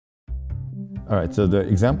All right, so the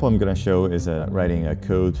example I'm going to show is writing a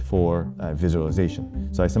code for visualization.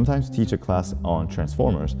 So I sometimes teach a class on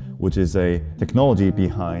transformers, which is a technology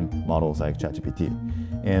behind models like ChatGPT.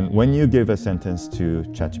 And when you give a sentence to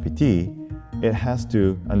ChatGPT, it has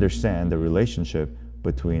to understand the relationship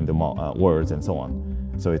between the words and so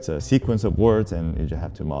on. So it's a sequence of words and you just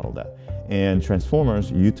have to model that. And transformers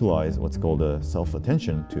utilize what's called a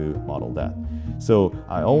self-attention to model that. So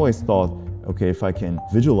I always thought, okay, if I can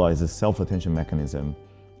visualize this self-attention mechanism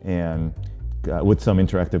and with some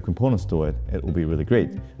interactive components to it, it will be really great.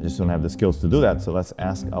 I just don't have the skills to do that, so let's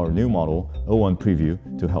ask our new model, O1 Preview,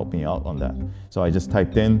 to help me out on that. So I just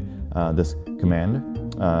typed in this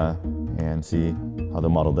command and see how the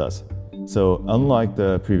model does. So unlike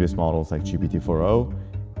the previous models like GPT-4o,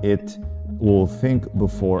 it will think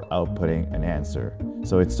before outputting an answer.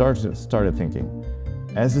 So it started thinking.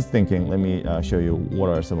 As it's thinking, let me show you what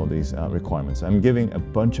are some of these requirements. I'm giving a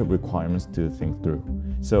bunch of requirements to think through.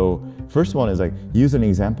 So first one is like, use an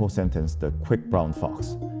example sentence, the quick brown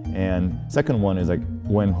fox. And second one is like,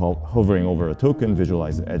 when hovering over a token,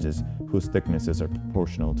 visualize the edges whose thicknesses are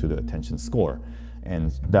proportional to the attention score.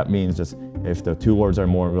 And that means just if the two words are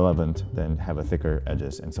more relevant, then have a thicker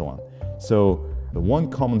edges and so on. So the one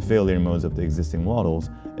common failure in most of the existing models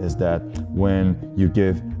is that when you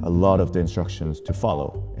give a lot of the instructions to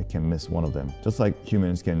follow, it can miss one of them. Just like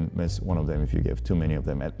humans can miss one of them if you give too many of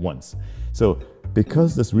them at once. So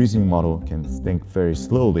because this reasoning model can think very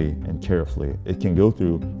slowly and carefully, it can go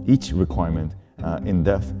through each requirement in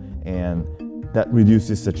depth, and that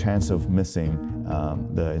reduces the chance of missing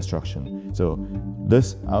the instruction. So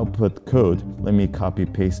this output code, let me copy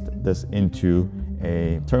paste this into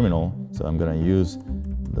a terminal. So I'm going to use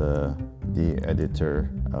the editor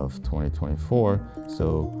of 2024,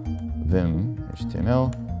 so Vim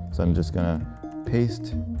HTML. So I'm just going to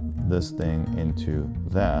paste this thing into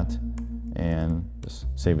that and just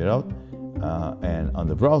save it out. And on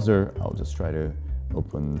the browser, I'll just try to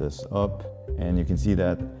open this up, and you can see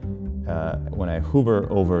that when I hover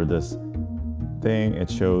over this thing, it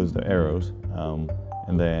shows the arrows,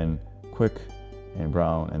 and then quick and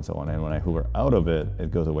brown and so on. And when I hover out of it,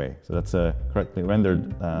 it goes away. So that's a correctly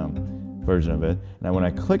rendered version of it. Now when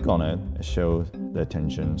I click on it, it shows the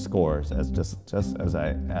attention scores as just as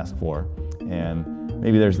I asked for. And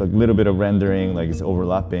maybe there's a little bit of rendering, like it's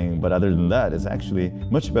overlapping, but other than that, it's actually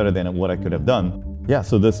much better than what I could have done. Yeah,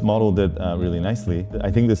 so this model did really nicely.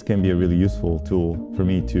 I think this can be a really useful tool for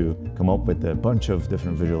me to come up with a bunch of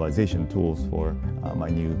different visualization tools for my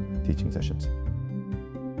new teaching sessions.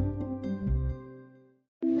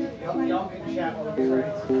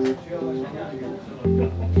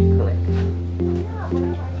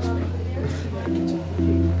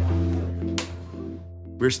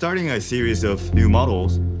 We're starting a series of new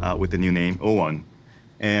models with the new name O1.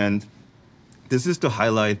 And this is to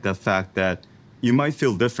highlight the fact that you might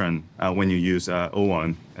feel different when you use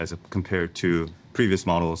O1 compared to previous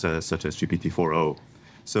models such as GPT-4o.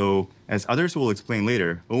 So as others will explain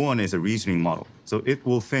later, O1 is a reasoning model. So it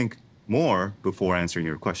will think more before answering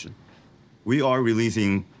your question. We are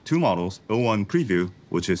releasing two models, O1 Preview,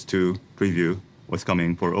 which is to preview what's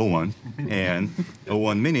coming for O1, and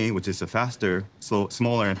O1 Mini, which is a faster,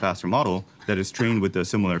 smaller and faster model that is trained with a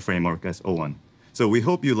similar framework as O1. So we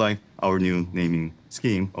hope you like our new naming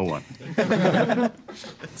scheme, O1.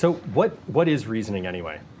 So what is reasoning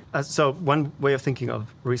anyway? So one way of thinking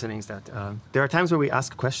of reasoning is that there are times where we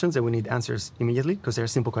ask questions and we need answers immediately because they're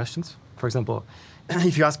simple questions. For example,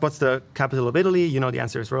 if you ask what's the capital of Italy, you know the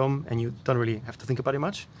answer is Rome, and you don't really have to think about it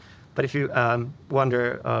much. But if you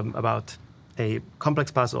wonder about a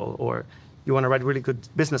complex puzzle, or you want to write a really good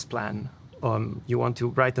business plan, you want to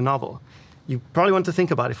write a novel, you probably want to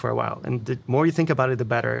think about it for a while. And the more you think about it, the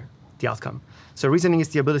better the outcome. So reasoning is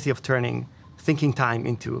the ability of turning thinking time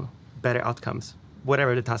into better outcomes,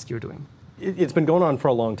 whatever the task you're doing. It's been going on for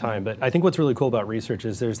a long time, but I think what's really cool about research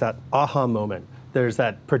is there's that aha moment. There's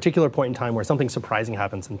that particular point in time where something surprising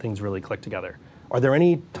happens and things really click together. Are there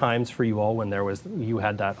any times for you all when you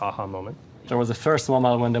had that aha moment? There was the first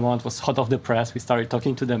moment when the model was hot off the press. We started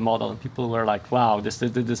talking to the model, and people were like, "Wow, this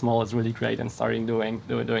model is really great," and starting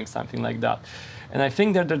doing something like that. And I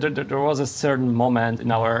think that there was a certain moment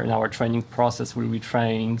in our training process where we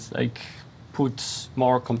trained, put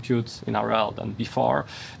more compute in our RL than before,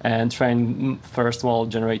 and train first of all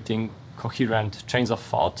generating coherent chains of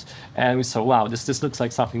thought. And we saw, wow, this looks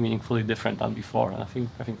like something meaningfully different than before. And I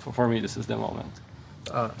think for me, this is the moment.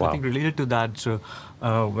 Wow. I think related to that, so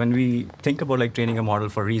when we think about like training a model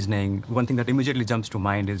for reasoning, one thing that immediately jumps to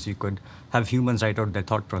mind is you could have humans write out their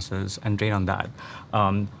thought process and train on that.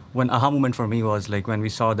 One aha moment for me was like when we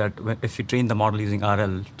saw that if we train the model using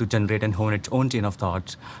RL to generate and hone its own chain of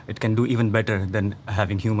thoughts, it can do even better than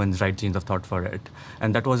having humans write chains of thought for it.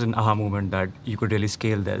 And that was an aha moment that you could really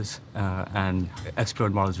scale this and explore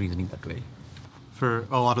models reasoning that way. For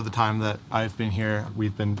a lot of the time that I've been here,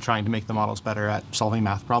 we've been trying to make the models better at solving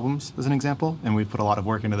math problems, as an example, and we've put a lot of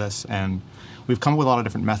work into this, and we've come up with a lot of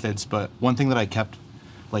different methods, but one thing that I kept,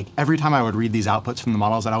 like every time I would read these outputs from the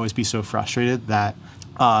models, I'd always be so frustrated that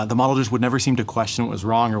the model just would never seem to question what was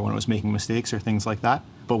wrong or when it was making mistakes or things like that.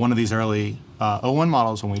 But one of these early O1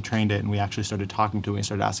 models, when we trained it and we actually started talking to it, we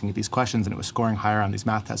started asking it these questions and it was scoring higher on these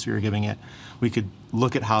math tests we were giving it, we could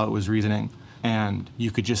look at how it was reasoning. And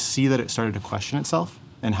you could just see that it started to question itself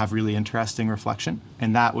and have really interesting reflection.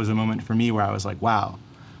 And that was a moment for me where I was like, wow,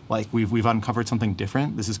 like we've uncovered something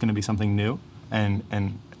different. This is going to be something new. And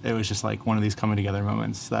it was just like one of these coming together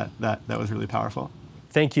moments that was really powerful.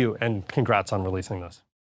 Thank you, and congrats on releasing this.